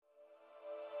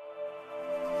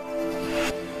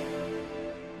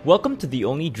Welcome to the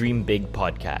Only Dream Big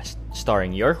podcast,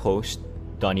 starring your host,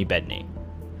 Donnie Bedney.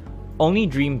 Only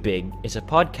Dream Big is a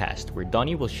podcast where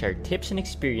Donnie will share tips and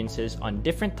experiences on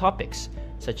different topics,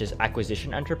 such as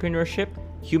acquisition entrepreneurship,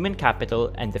 human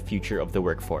capital, and the future of the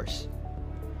workforce.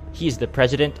 He is the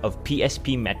president of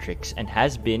PSP Metrics and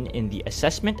has been in the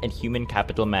assessment and human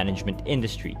capital management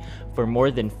industry for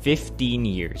more than 15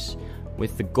 years,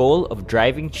 with the goal of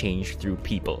driving change through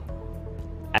people.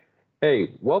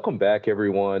 Hey, welcome back,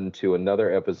 everyone, to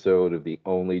another episode of the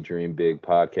Only Dream Big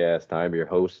podcast. I'm your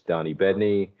host, Donnie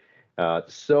Bedney.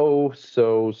 So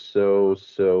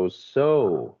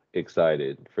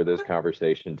excited for this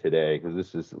conversation today because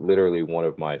this is literally one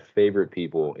of my favorite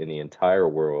people in the entire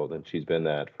world, and she's been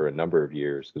that for a number of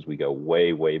years because we go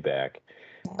way back.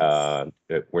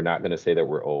 We're not going to say that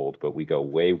we're old, but we go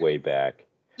way back,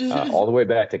 all the way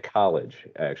back to college,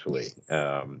 actually.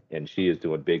 And she is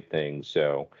doing big things.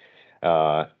 So.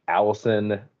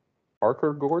 Allison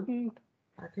Parker Gordon,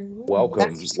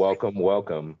 welcome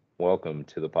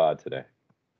to the pod today.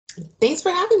 Thanks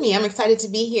for having me. I'm excited to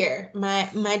be here.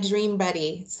 My dream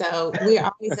buddy. So we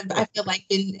always have, I feel like,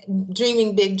 been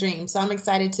dreaming big dreams. So I'm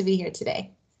excited to be here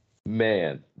today.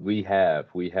 Man, we have,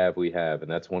 and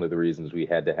that's one of the reasons we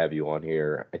had to have you on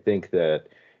here. I think that,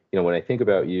 when I think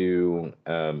about you,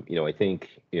 I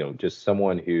think, just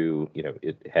someone who,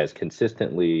 it has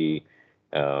consistently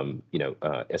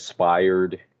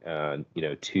aspired,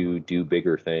 to do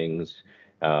bigger things,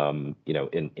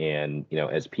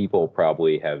 as people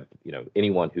probably have,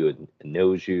 anyone who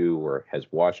knows you or has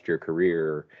watched your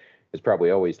career is probably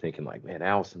always thinking like, man,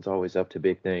 Allison's always up to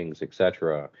big things,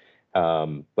 etc.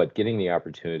 But getting the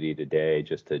opportunity today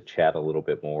just to chat a little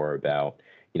bit more about,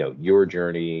 your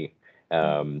journey,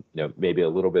 maybe a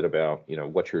little bit about,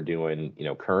 what you're doing,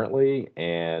 currently,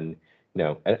 and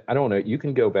I don't know. You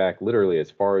can go back literally as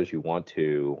far as you want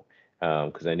to,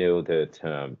 because I know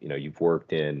that, you've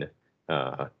worked in,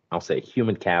 I'll say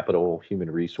human capital,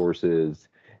 human resources,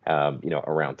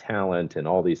 around talent and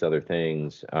all these other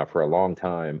things for a long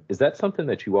time. Is that something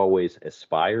that you always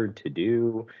aspired to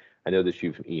do? I know that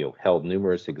you've, held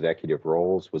numerous executive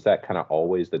roles. Was that kind of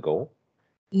always the goal?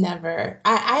 Never.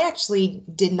 I actually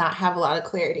did not have a lot of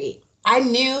clarity. I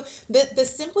knew the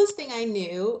simplest thing I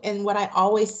knew, and what I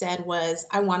always said was,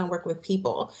 I want to work with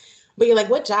people. But you're like,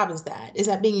 what job is that? Is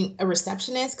that being a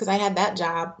receptionist? Because I had that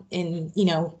job in,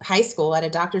 high school at a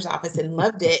doctor's office and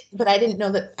loved it. But I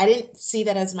didn't see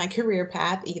that as my career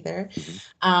path either.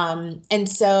 And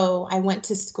so I went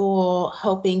to school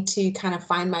hoping to kind of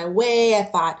find my way. I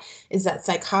thought, is that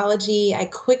psychology? I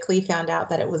quickly found out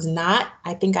that it was not.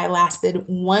 I think I lasted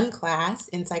one class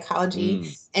in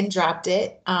psychology and dropped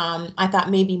it. I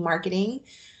thought maybe marketing.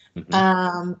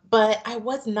 But I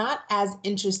was not as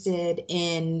interested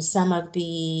in some of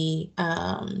the,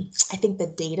 I think the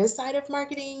data side of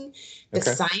marketing, the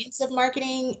science of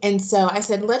marketing. And so I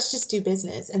said, let's just do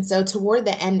business. And so toward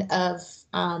the end of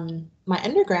my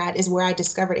undergrad is where I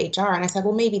discovered HR. And I said,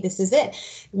 well, maybe this is it.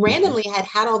 Randomly, I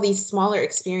had all these smaller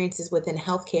experiences within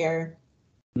healthcare.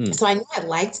 So I knew I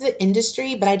liked the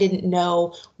industry, but I didn't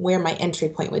know where my entry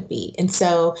point would be. And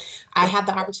so I had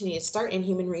the opportunity to start in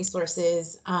human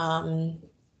resources, and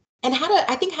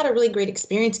had a really great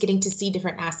experience getting to see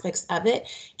different aspects of it.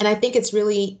 And I think it's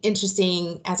really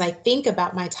interesting as I think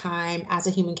about my time as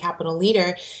a human capital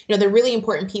leader, they're really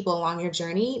important people along your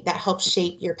journey that help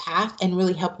shape your path and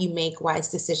really help you make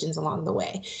wise decisions along the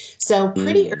way. So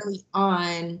pretty early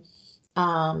on,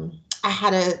 I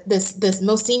had this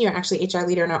most senior, actually, HR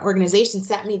leader in our organization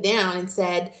sat me down and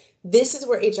said, this is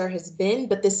where HR has been,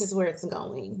 but this is where it's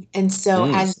going. And so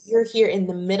as you're here in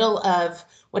the middle of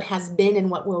what has been and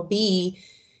what will be,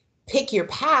 pick your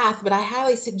path, but I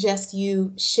highly suggest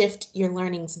you shift your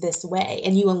learnings this way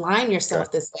and you align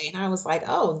yourself this way. And I was like,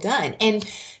 oh, done. And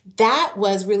that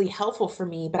was really helpful for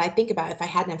me. But I think about if I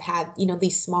hadn't have had,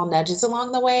 these small nudges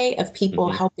along the way of people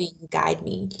helping guide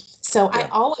me. So I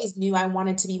always knew I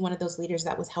wanted to be one of those leaders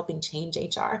that was helping change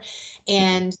HR.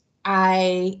 And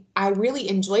I really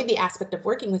enjoyed the aspect of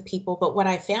working with people, but what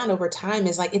I found over time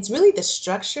is like, it's really the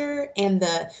structure and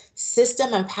the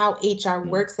system of how HR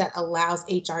works that allows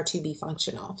HR to be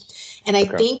functional. And I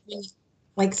think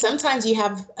sometimes you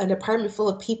have a department full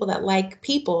of people that like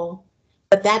people,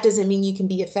 but that doesn't mean you can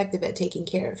be effective at taking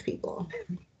care of people.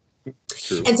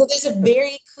 True. And so there's a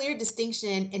very clear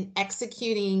distinction in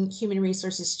executing human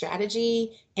resources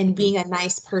strategy and being a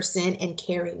nice person and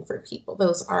caring for people.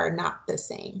 Those are not the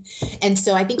same. And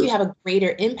so I think you have a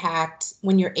greater impact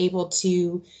when you're able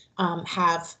to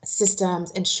have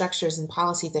systems and structures and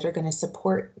policies that are going to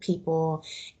support people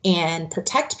and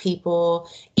protect people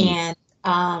and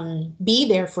be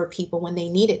there for people when they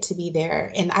need it to be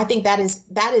there. And I think that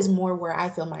is more where I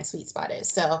feel my sweet spot is.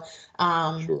 So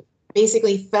Sure.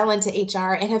 basically fell into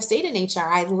HR and have stayed in HR.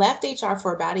 I left HR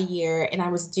for about a year and I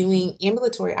was doing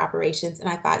ambulatory operations. And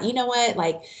I thought, you know what,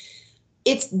 like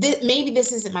maybe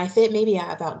this isn't my fit. Maybe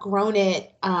I've outgrown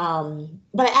it.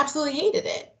 But I absolutely hated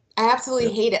it. I absolutely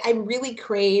Yep. hate it. I really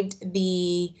craved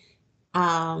the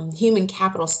human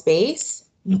capital space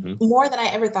Hmm. more than I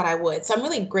ever thought I would. So I'm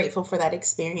really grateful for that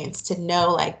experience to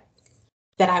know like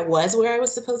that I was where I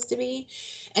was supposed to be.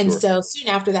 And Sure. so soon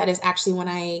after that is actually when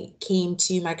I came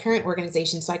to my current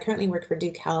organization. So I currently work for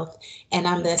Duke Health and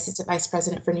I'm the Hmm. assistant vice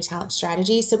president for new talent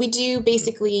strategy. So we do Hmm.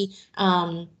 basically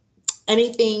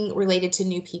anything related to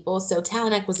new people. So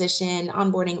talent acquisition,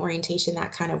 onboarding, orientation,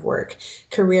 that kind of work,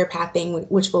 career pathing,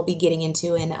 which we'll be getting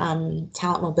into in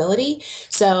talent mobility.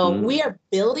 So Mm. we are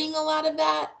building a lot of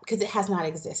that because it has not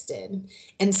existed.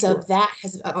 And so Sure. that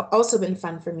has also been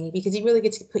fun for me because you really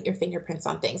get to put your fingerprints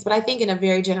on things. But I think in a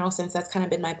very general sense, that's kind of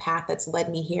been my path that's led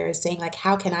me here is saying like,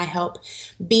 how can I help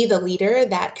be the leader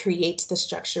that creates the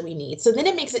structure we need? So then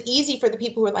it makes it easy for the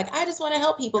people who are like, I just want to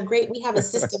help people. Great. We have a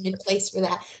system in place for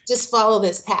that. Just follow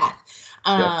this path.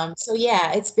 Yep. So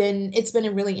yeah, it's been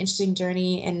a really interesting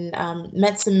journey and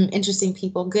met some interesting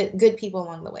people, good people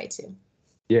along the way too.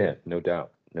 Yeah, no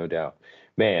doubt. No doubt.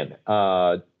 Man,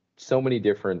 so many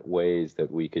different ways that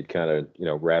we could kind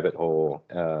of, rabbit hole,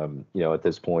 at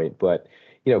this point. But,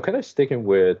 kind of sticking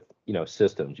with,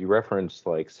 systems. You referenced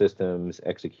like systems,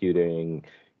 executing,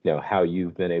 how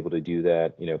you've been able to do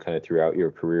that, kind of throughout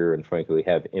your career and frankly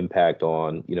have impact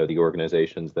on, the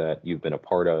organizations that you've been a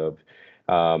part of.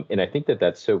 And I think that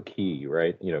that's so key,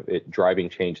 right? Driving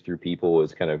change through people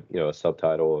is kind of, a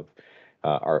subtitle of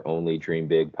our Only Dream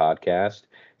Big podcast.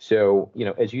 So,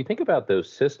 as you think about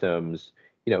those systems,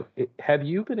 have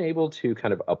you been able to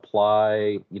kind of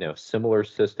apply, similar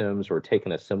systems or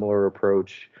taken a similar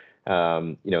approach,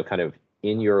 kind of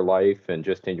in your life and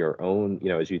just in your own,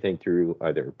 as you think through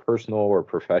either personal or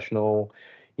professional,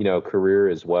 career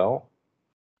as well?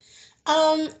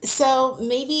 So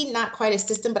maybe not quite a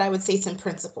system, but I would say some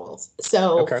principles.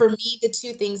 So Okay. for me, the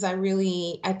two things I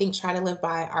think, try to live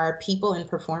by are people and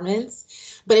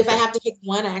performance. But if I Okay. have to pick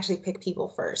one, I actually pick people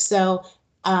first. So,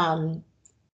 um,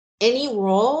 any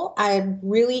role, I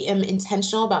really am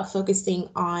intentional about focusing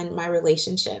on my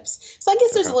relationships. So I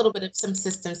guess there's a Okay. little bit of some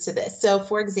systems to this. So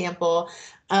for example,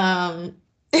 um,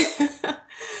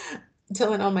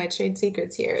 telling all my trade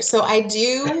secrets here. So I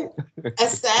do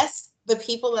assess the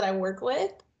people that I work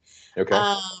with, Okay.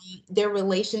 um, their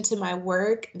relation to my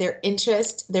work, their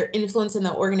interest, their influence in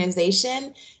the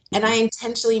organization, and I Hmm.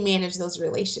 intentionally manage those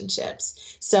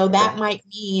relationships. So Okay. that might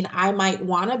mean I might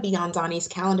want to be on Donnie's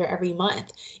calendar every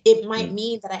month. It might Mm-hmm.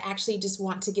 mean that I actually just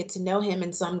want to get to know him,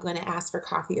 and so I'm going to ask for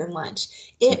coffee or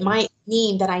lunch. It Hmm. might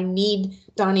mean that I need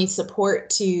Donnie's support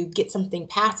to get something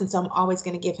passed, and so I'm always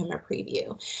going to give him a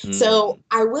preview. So Mm.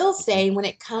 I will Hmm. say, when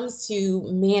it comes to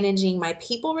managing my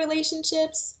people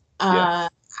relationships, Yeah.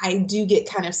 I do get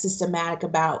kind of systematic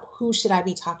about who should I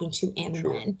be talking to and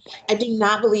Sure. when. I do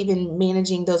not believe in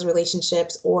managing those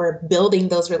relationships or building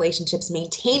those relationships,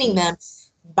 maintaining Hmm. them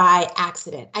by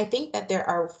accident. I think that there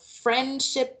are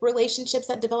friendship relationships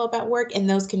that develop at work, and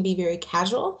those can be very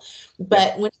casual. Yep.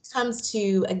 But when it comes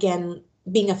to, again,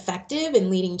 being effective and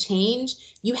leading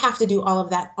change, you have to do all of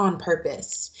that on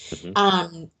purpose. Hmm.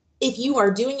 Um, if you are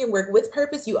doing your work with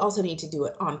purpose, you also need to do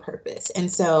it on purpose.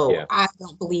 And so Yeah. I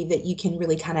don't believe that you can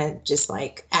really kind of just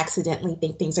like accidentally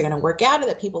think things are going to work out or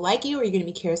that people like you or you're going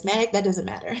to be charismatic. That doesn't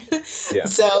matter. Yeah.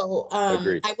 So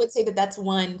Agreed. I would say that that's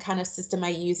one kind of system I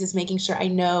use is making sure I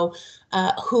know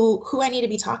who I need to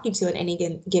be talking to at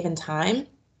any given time,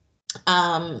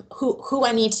 who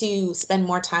I need to spend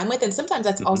more time with. And sometimes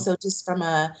that's Hmm. also just from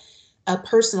a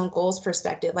personal goals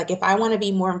perspective. Like if I want to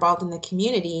be more involved in the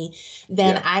community,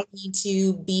 then Yeah. I need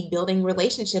to be building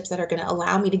relationships that are going to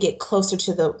allow me to get closer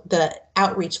to the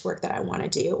outreach work that I want to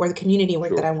do or the community work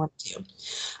that Sure. I want to do.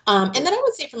 And Yeah. then I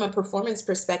would say from a performance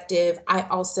perspective, I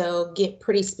also get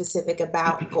pretty specific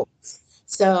about goals.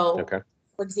 So, Okay.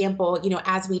 for example,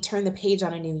 as we turn the page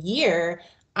on a new year,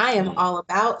 I am Mm. all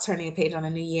about turning a page on a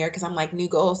new year because I'm like, new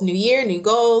goals, new year, new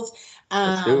goals.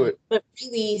 Let's do it. But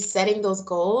really setting those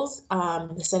goals,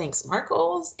 setting SMART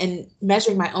goals and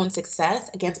measuring my own success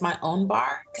against my own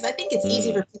bar. Because I think it's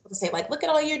easy Mm. for people to say, like, look at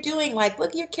all you're doing, like,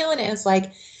 look, you're killing it. And it's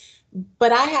like,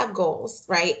 but I have goals,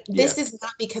 right? Yeah. This is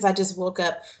not because I just woke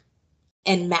up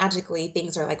and magically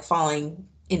things are like falling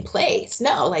in place.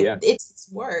 No, like Yeah. it's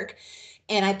work.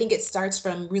 And I think it starts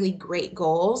from really great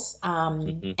goals.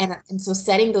 Hmm. And so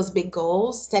setting those big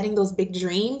goals, setting those big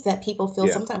dreams that people feel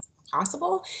Yeah. sometimes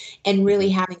impossible, and really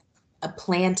Hmm. having a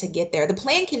plan to get there. The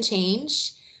plan can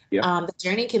change. Yeah. The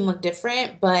journey can look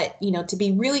different, but to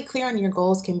be really clear on your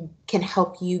goals can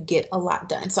help you get a lot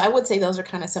done. So I would say those are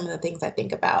kind of some of the things I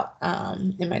think about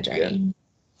in my journey. Yeah.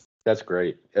 That's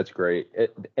great. That's great.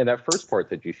 And that first part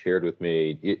that you shared with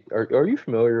me, are you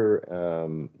familiar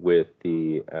with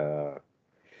the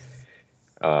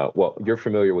well, you're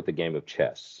familiar with the game of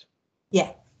chess,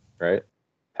 Yeah. right?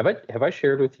 Have I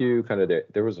shared with you kind of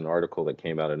there was an article that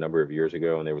came out a number of years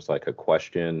ago, and there was like a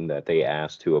question that they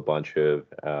asked to a bunch of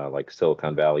like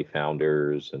Silicon Valley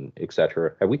founders and et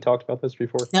cetera. Have we talked about this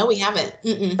before? No, we haven't.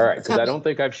 All right, because I don't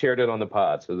think I've shared it on the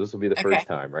pod, so this will be the first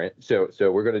time, right? So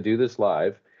we're going to do this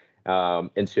live,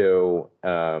 and so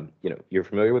you're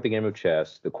familiar with the game of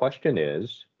chess. The question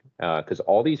is, because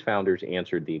all these founders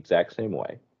answered the exact same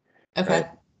way, Okay. right?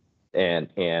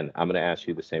 And I'm going to ask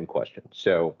you the same question.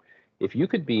 So, if you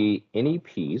could be any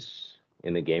piece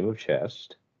in the game of chess,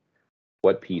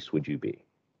 what piece would you be?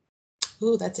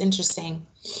 Ooh, that's interesting.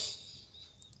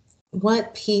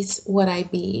 What piece would I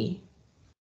be?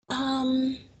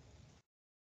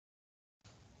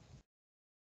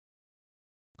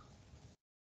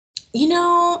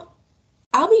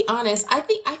 I'll be honest. I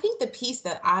think the piece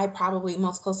that I probably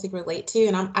most closely relate to,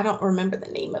 and I don't remember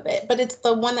the name of it, but it's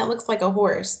the one that looks like a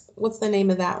horse. What's the name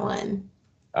of that one?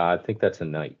 I think that's a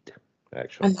knight, A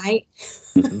actually. knight.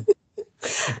 Mhm.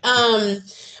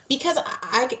 Because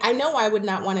I know I would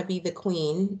not want to be the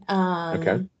queen.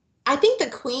 Okay. I think the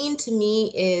queen to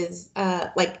me is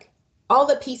like all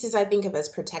the pieces I think of as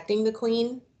protecting the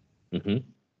queen. hmm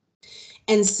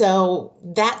And so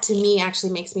that to me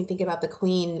actually makes me think about the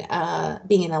queen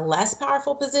being in a less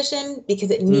powerful position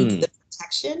because it needs Hmm. the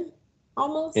protection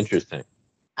almost. Interesting.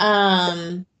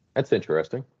 Um, That's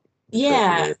interesting. Interesting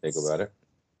way yeah. to think about it.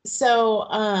 So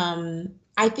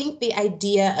I think the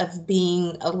idea of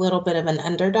being a little bit of an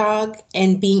underdog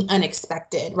and being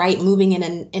unexpected, right? Moving in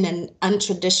an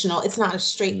untraditional, it's not a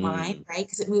straight line, Mm. right?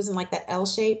 Because it moves in like that L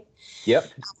shape. Yep.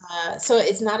 So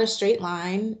it's not a straight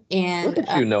line. Look And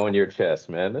at you knowing your chess,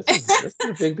 man. This is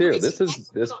a big deal. preaching This is next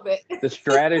a this little bit. the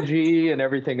strategy and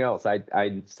everything else. I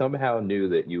somehow knew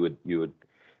that you would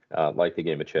like the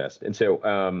game of chess. And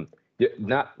so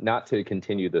not to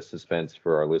continue the suspense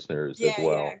for our listeners as Yeah, yeah,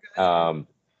 well. go ahead.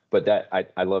 But that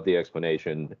I love the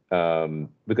explanation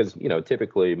because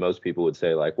typically most people would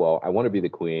say like, well, I want to be the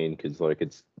queen because like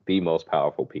it's the most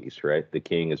powerful piece, right? The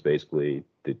king is basically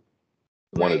the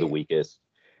one of the Right. weakest.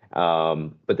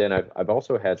 But then I've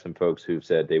also had some folks who've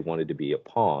said they wanted to be a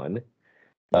pawn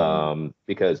Mm,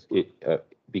 because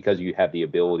you have the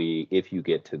ability, if you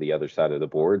get to the other side of the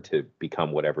board, to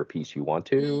become whatever piece you want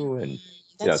to. And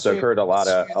that's so I've true. heard a lot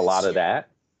That's of true. a lot That's of true.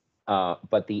 that.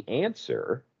 But the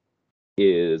answer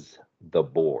is the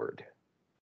board.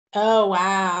 Oh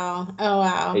wow. Oh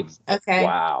wow. Ex- Okay.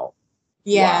 wow,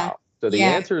 Yeah. wow. So the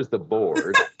Yeah. answer is the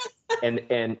board. And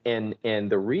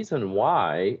the reason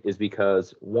why is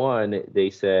because one, they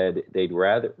said they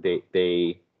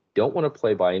don't want to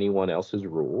play by anyone else's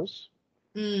rules,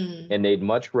 Mm. and they'd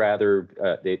much rather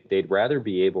they'd rather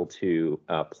be able to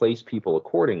place people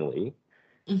accordingly,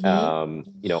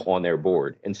 Mm-hmm. on their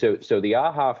board. And so the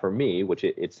aha for me, which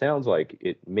it sounds like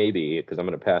it may be, because I'm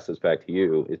going to pass this back to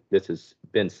you, this has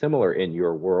been similar in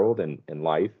your world and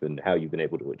life and how you've been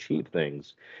able to achieve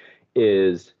things,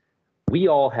 is we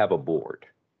all have a board,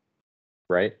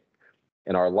 right?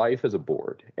 And our life is a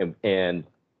board, and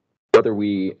whether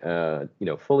we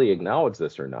fully acknowledge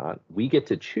this or not, we get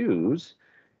to choose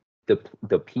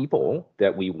the people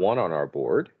that we want on our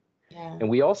board, Yeah. and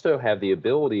we also have the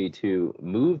ability to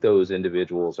move those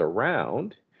individuals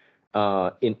around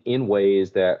in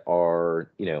ways that are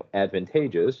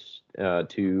advantageous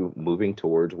to moving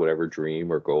towards whatever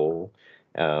dream or goal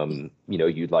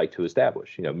you'd like to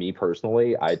establish. Me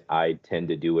personally, I tend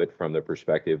to do it from the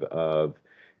perspective of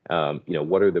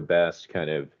what are the best kind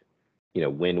of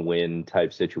win-win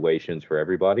type situations for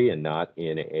everybody, and not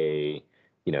in a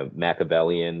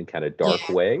Machiavellian kind of dark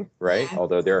Yeah. way, right? Yeah.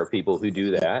 Although there are people who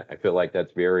do that. I feel like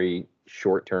that's very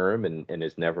short term and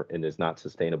is not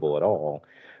sustainable at all.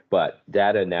 But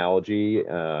that analogy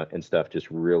and stuff just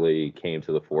really came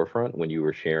to the forefront when you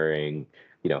were sharing,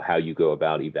 how you go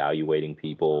about evaluating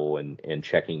people and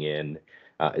checking in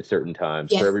at certain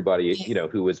times. For Yeah. everybody, Yeah.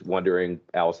 who was wondering,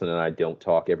 Allison and I don't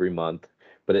talk every month,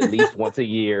 but at least once a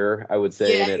year, I would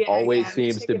say, Yeah. and it Yeah. always Yeah. We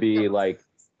seems check to it a be couple like times.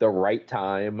 the right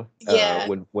time Yeah.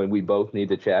 when we both need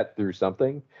to chat through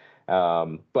something.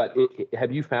 But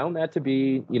have you found that to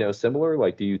be, similar?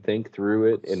 Like, do you think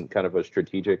through it in kind of a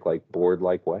strategic, like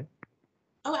board-like way?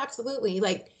 Oh, absolutely.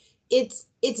 Like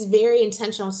it's very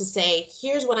intentional to say,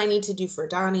 here's what I need to do for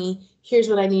Donnie, here's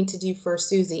what I need to do for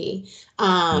Susie.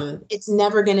 It's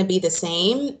never going to be the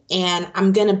same, and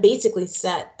I'm going to basically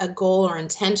set a goal or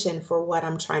intention for what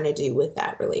I'm trying to do with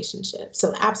that relationship.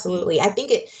 So absolutely, I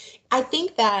think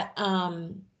that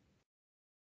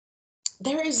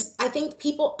I think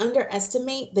people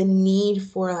underestimate the need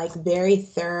for like very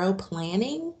thorough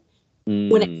planning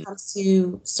when it comes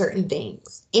to certain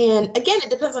things. And again, it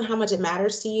depends on how much it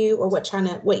matters to you or what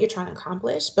you're trying to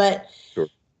accomplish. But Sure.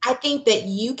 I think that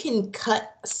you can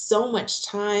cut so much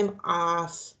time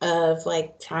off of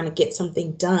like trying to get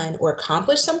something done or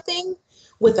accomplish something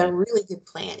with a really good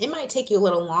plan. It might take you a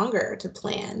little longer to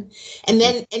plan. And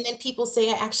then people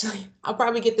say, I'll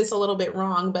probably get this a little bit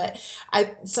wrong, but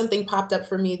something popped up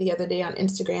for me the other day on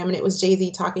Instagram, and it was Jay-Z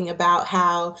talking about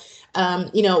how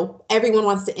everyone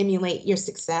wants to emulate your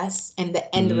success and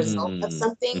the end result of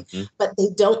something, but they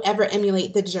don't ever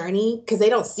emulate the journey because they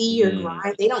don't see your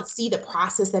grind. They don't see the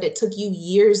process that it took you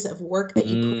years of work that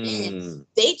you put in.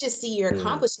 They just see your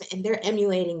accomplishment and they're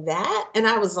emulating that. And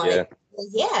I was like,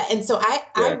 yeah. And so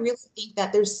I really think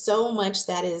that there's so much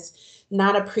that is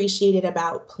not appreciated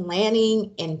about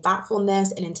planning and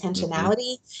thoughtfulness and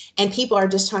intentionality. And people are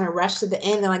just trying to rush to the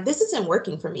end. They're like, this isn't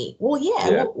working for me. Well,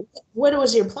 what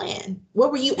was your plan?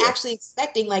 What were you actually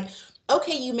expecting? Like,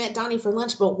 okay, you met Donnie for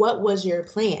lunch, but what was your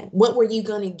plan? What were you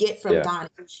going to get from Donnie?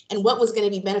 And what was going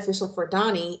to be beneficial for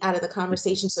Donnie out of the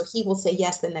conversation so he will say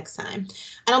yes the next time?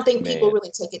 I don't think people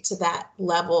really take it to that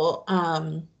level.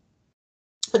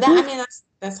 But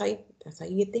that's how you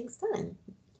get things done.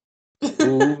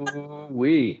 Ooh,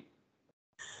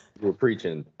 we're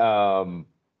preaching.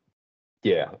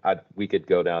 We could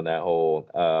go down that whole,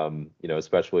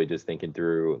 especially just thinking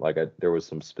through, like, there was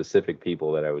some specific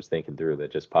people that I was thinking through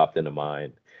that just popped into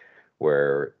mind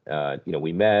where,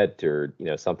 we met or,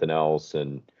 something else,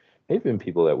 and maybe even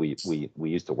people that we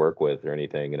used to work with or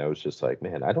anything. And I was just like,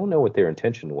 man, I don't know what their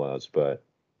intention was, but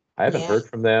I haven't heard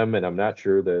from them, and I'm not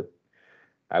sure that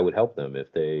I would help them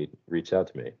if they reached out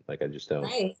to me. Like, I just don't.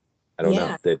 Right. I don't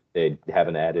know. They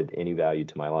haven't added any value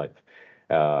to my life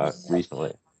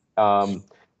recently. That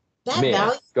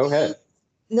value. Go ahead.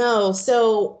 No,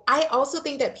 so I also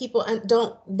think that people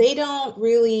don't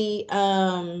really,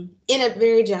 in a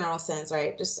very general sense,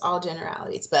 right? Just all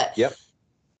generalities, but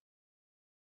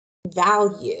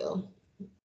value.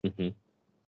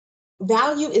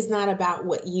 Value is not about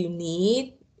what you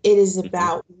need. It is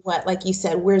about what, like you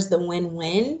said, where's the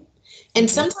win-win? And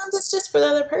sometimes it's just for the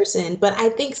other person. But I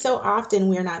think so often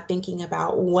we're not thinking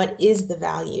about what is the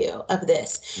value of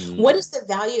this? What is the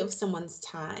value of someone's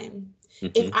time?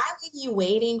 If I leave you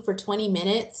waiting for 20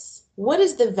 minutes, what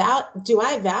is the value? Do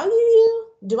I value you?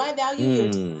 Do I value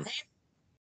your time?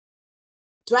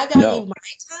 Do I value my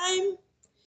time?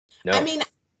 No. I mean,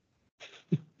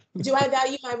 do I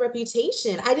value my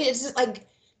reputation? It's just like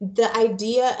the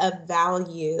idea of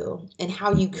value and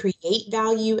how you create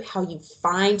value, how you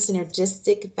find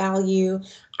synergistic value.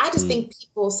 I just think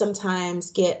people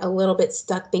sometimes get a little bit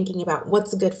stuck thinking about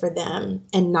what's good for them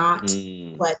and not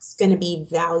what's going to be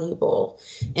valuable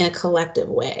in a collective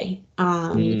way.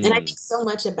 And I think so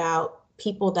much about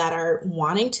people that are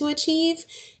wanting to achieve,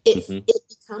 it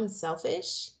becomes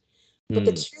selfish. But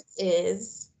the truth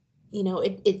is,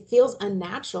 it feels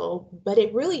unnatural, but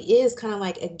it really is kind of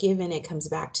like a given, it comes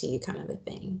back to you kind of a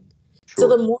thing. Sure.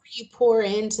 So the more you pour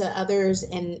into others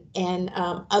and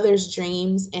others'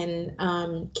 dreams and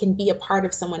can be a part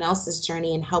of someone else's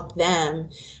journey and help them,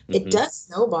 it does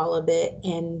snowball a bit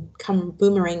and come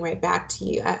boomerang right back to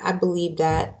you. I believe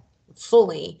that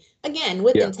fully, again,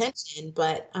 with intention,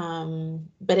 but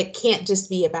it can't just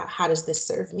be about how does this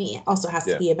serve me? It also has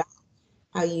to be about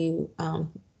how you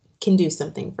can do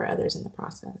something for others in the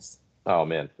process. Oh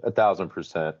man,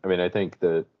 1,000%. I mean, I think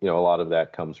that, a lot of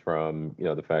that comes from,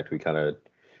 the fact we kind of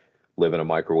live in a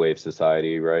microwave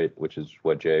society, right? Which is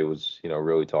what Jay was,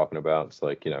 really talking about. It's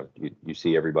like, you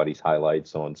see everybody's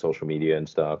highlights on social media and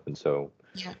stuff. And so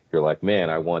you're like,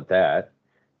 man, I want that.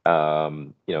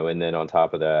 And then on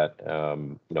top of that,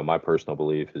 my personal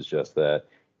belief is just that,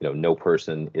 no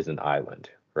person is an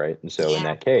island, right? And so in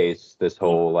that case, this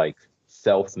whole like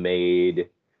self-made,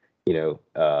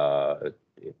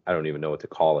 I don't even know what to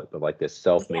call it, but like this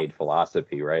self-made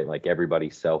philosophy, right? Like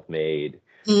everybody's self-made.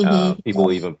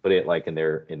 People even put it like in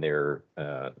their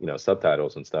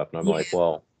subtitles and stuff. And I'm like,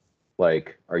 well,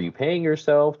 like, are you paying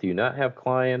yourself? Do you not have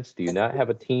clients? Do you not have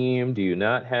a team? Do you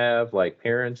not have like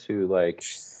parents who like,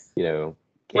 came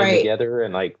together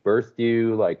and like birthed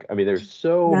you? Like, I mean, there's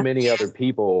so many other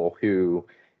people who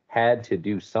had to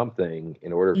do something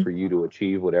in order for you to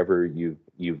achieve whatever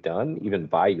you've done, even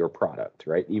buy your product,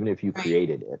 right? Even if you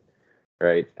created it.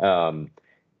 right? And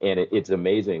it's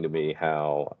amazing to me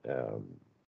how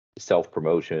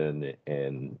self-promotion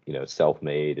and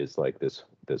self-made is like this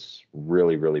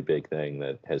really really big thing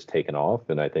that has taken off.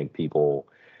 And I think people,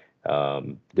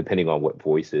 depending on what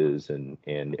voices and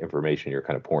information you're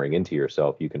kind of pouring into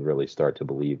yourself, you can really start to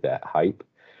believe that hype.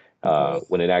 Agree.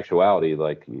 When in actuality,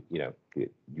 like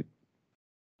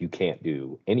you can't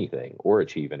do anything or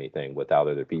achieve anything without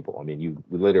other people. I mean, you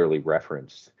literally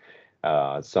referenced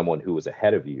someone who was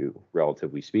ahead of you,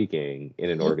 relatively speaking, in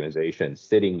an Mhm. organization,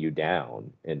 sitting you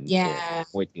down and Yeah.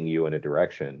 pointing you in a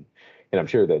direction. And I'm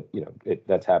sure that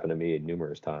that's happened to me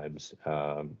numerous times,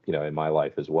 in my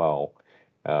life as well.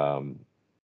 Um,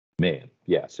 Man,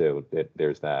 yeah. So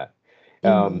there's that.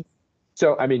 Mhm.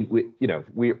 So I mean,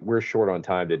 we're short on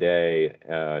time today,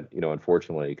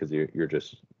 unfortunately, because you're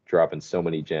just dropping so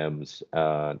many gems,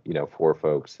 for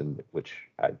folks, and which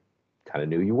I kind of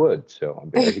knew you would. So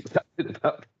I'm very excited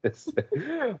about this.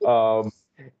 um,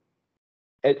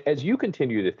 as you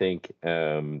continue to think,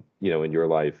 in your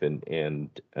life, and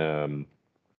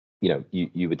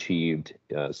you've achieved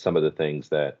some of the things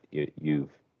that you've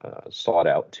sought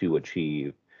out to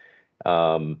achieve.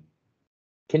 Um,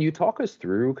 can you talk us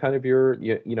through kind of your,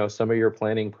 some of your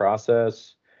planning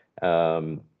process,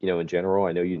 in general?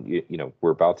 I know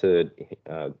we're about to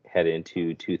head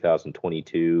into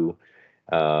 2022.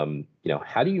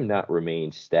 How do you not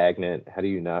remain stagnant? How do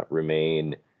you not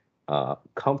remain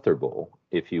comfortable,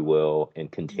 if you will, and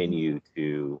Mhm. continue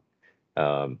to,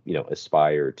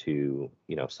 aspire to,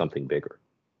 something bigger?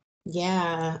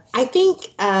 Yeah, I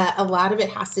think a lot of it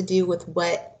has to do with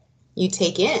what you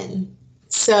take in. Okay.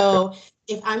 So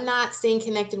if I'm not staying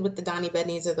connected with the Donnie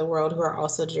Bedneys of the world who are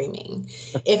also dreaming,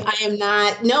 if I am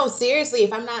not, no, seriously,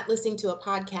 if I'm not listening to a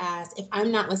podcast, if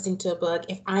I'm not listening to a book,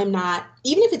 if I'm not,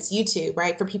 even if it's YouTube,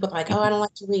 right? For people like, oh, I Mhm. don't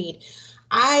like to read.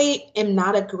 I am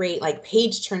not a great like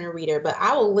page turner reader, but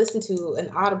I will listen to an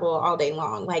Audible all day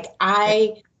long. Like Man,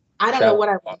 I don't know shout what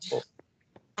I out would. to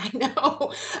I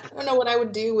know. I don't know what I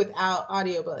would do without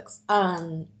audiobooks.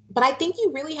 But I think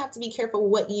you really have to be careful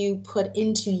what you put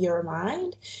into your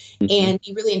mind Mhm. and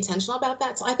be really intentional about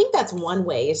that. So I think that's one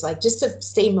way is like just to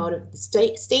stay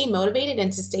motivated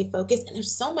and to stay focused. And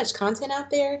there's so much content out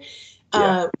there,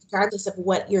 Yeah. regardless of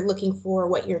what you're looking for,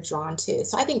 what you're drawn to.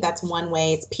 So I think that's one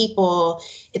way. It's people,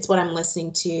 it's what I'm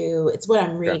listening to, it's what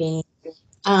I'm Yeah. reading.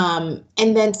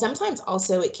 And then sometimes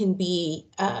also it can be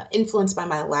influenced by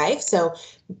my life. So,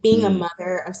 being a Mm.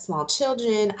 mother of small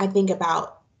children, I think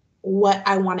about what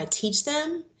I want to teach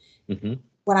them, Mhm.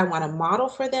 what I want to model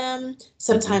for them. Mhm.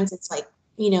 Sometimes it's like,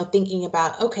 thinking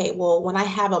about, okay, well, when I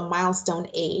have a milestone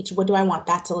age, what do I want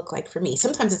that to look like for me?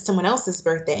 Sometimes it's someone else's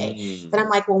birthday, but Mm. I'm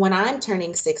like, well, when I'm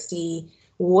turning 60,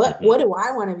 what Mhm. what do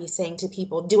I want to be saying to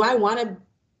people? Do I want to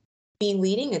be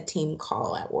leading a team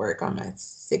call at work on my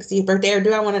 60th birthday, or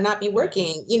do I want to not be Mm.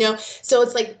 working? So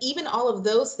it's like even all of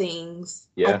those things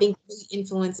I Yeah. think really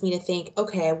influence me to think,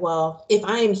 okay, well, if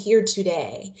I am here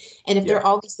today and if there Yeah. are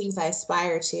all these things I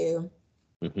aspire to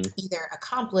Mhm. either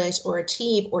accomplish or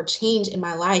achieve or change in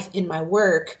my life, in my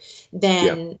work, Yeah.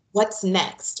 then what's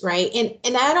next, right?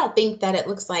 And I don't think that it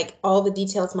looks like all the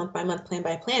details month by month, plan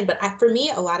by plan, but for me,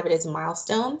 a lot of it is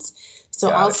milestones. So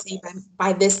Got I'll it. say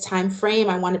by this time frame,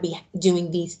 I want to be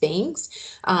doing these things.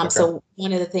 Okay. So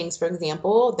one of the things, for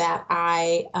example, that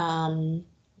I am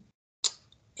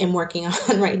working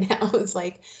on right now is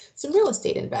like some real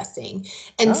estate investing.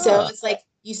 And so Ah. it's like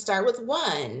you start with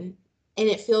one and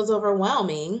it feels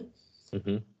overwhelming,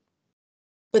 Mhm.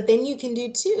 but then you can do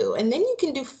two, and then you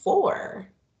can do four.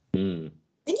 Mm.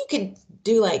 Then you could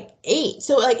do like eight.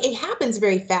 So like it happens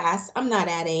very fast. I'm not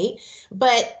at eight,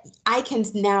 but I can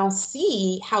now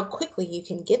see how quickly you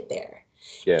can get there.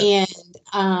 Yeah.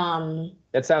 And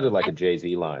That sounded like I a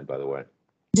Jay-Z line, by the way.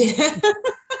 did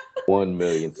 1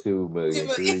 million, 2 million,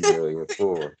 3 million,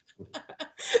 4.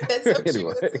 That's so true.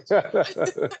 Anyway. That's so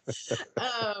true.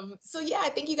 So yeah, I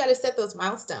think you got to set those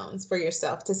milestones for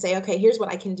yourself to say, okay, here's what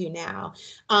I can do now.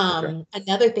 Okay.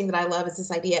 Another thing that I love is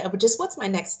this idea of just what's my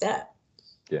next step?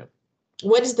 Yeah.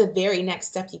 What is the very next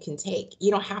step you can take?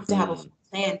 You don't have to have a full Mm.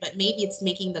 plan, but maybe it's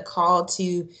making the call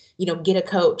to, get a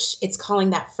coach. It's calling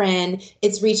that friend.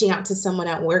 It's reaching out to someone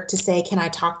at work to say, can I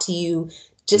talk to you?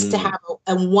 Just to Mm. have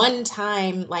a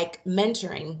one-time like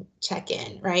mentoring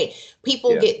check-in, right?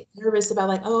 People Yeah. get nervous about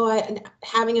like, oh,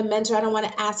 having a mentor, I don't want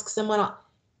to ask someone.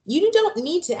 You don't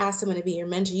need to ask someone to be your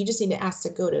mentor. You just need to ask to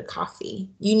go to coffee.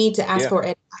 You need to ask Yeah. for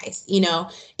advice.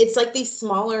 It's like these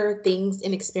smaller things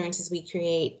and experiences we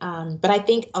create. But I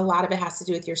think a lot of it has to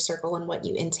do with your circle and what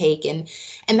you intake, and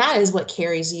that is what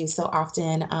carries you so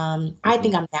often. I Hmm.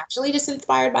 think I'm naturally just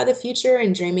inspired by the future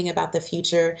and dreaming about the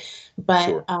future, but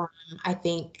Sure. I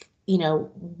think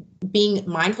being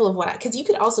mindful of because you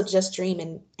could also just dream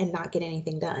and not get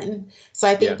anything done. So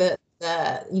I think Yeah. the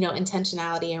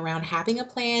intentionality around having a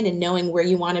plan and knowing where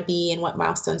you want to be and what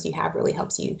milestones you have really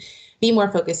helps you be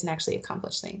more focused and actually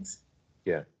accomplish things.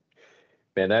 Yeah.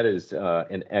 Man, that is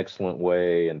an excellent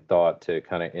way and thought to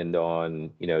kind of end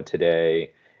on,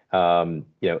 today.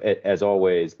 As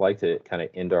always, like to kind of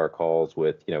end our calls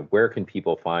with, where can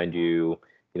people find you?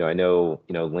 I know,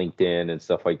 LinkedIn and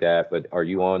stuff like that, but are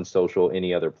you on social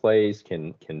any other place?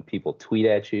 Can people tweet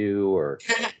at you or,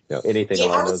 anything Yeah, I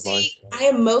along would those lines? say I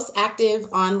am most active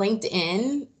on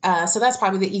LinkedIn. So that's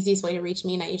probably the easiest way to reach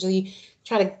me. And I usually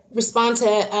try to respond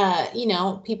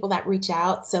to, people that reach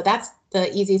out. So that's the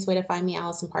easiest way to find me,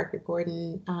 Allison Parker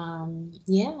Gordon.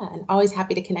 Yeah, and always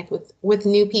happy to connect with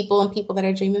new people and people that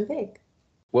are dreaming big.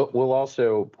 We'll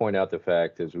also point out the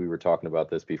fact, as we were talking about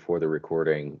this before the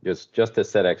recording, just to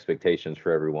set expectations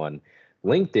for everyone,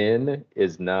 LinkedIn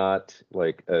is not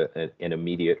like an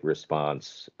immediate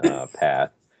response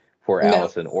path for No.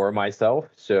 Allison or myself.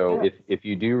 So if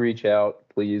you do reach out,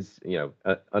 please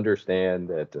understand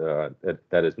that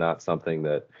that is not something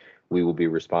that we will be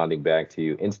responding back to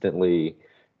you instantly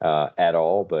at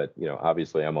all. But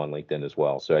obviously I'm on LinkedIn as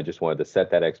well. So I just wanted to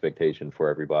set that expectation for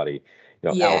everybody.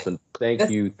 Yeah. Allison, thank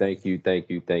That's you, thank you, thank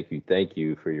you, thank you, thank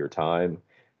you for your time.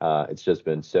 It's just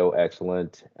been so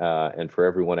excellent. And for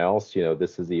everyone else,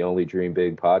 this is the Only Dream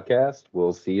Big podcast.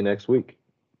 We'll see you next week.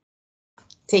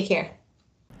 Take care.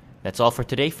 That's all for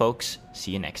today, folks.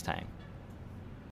 See you next time.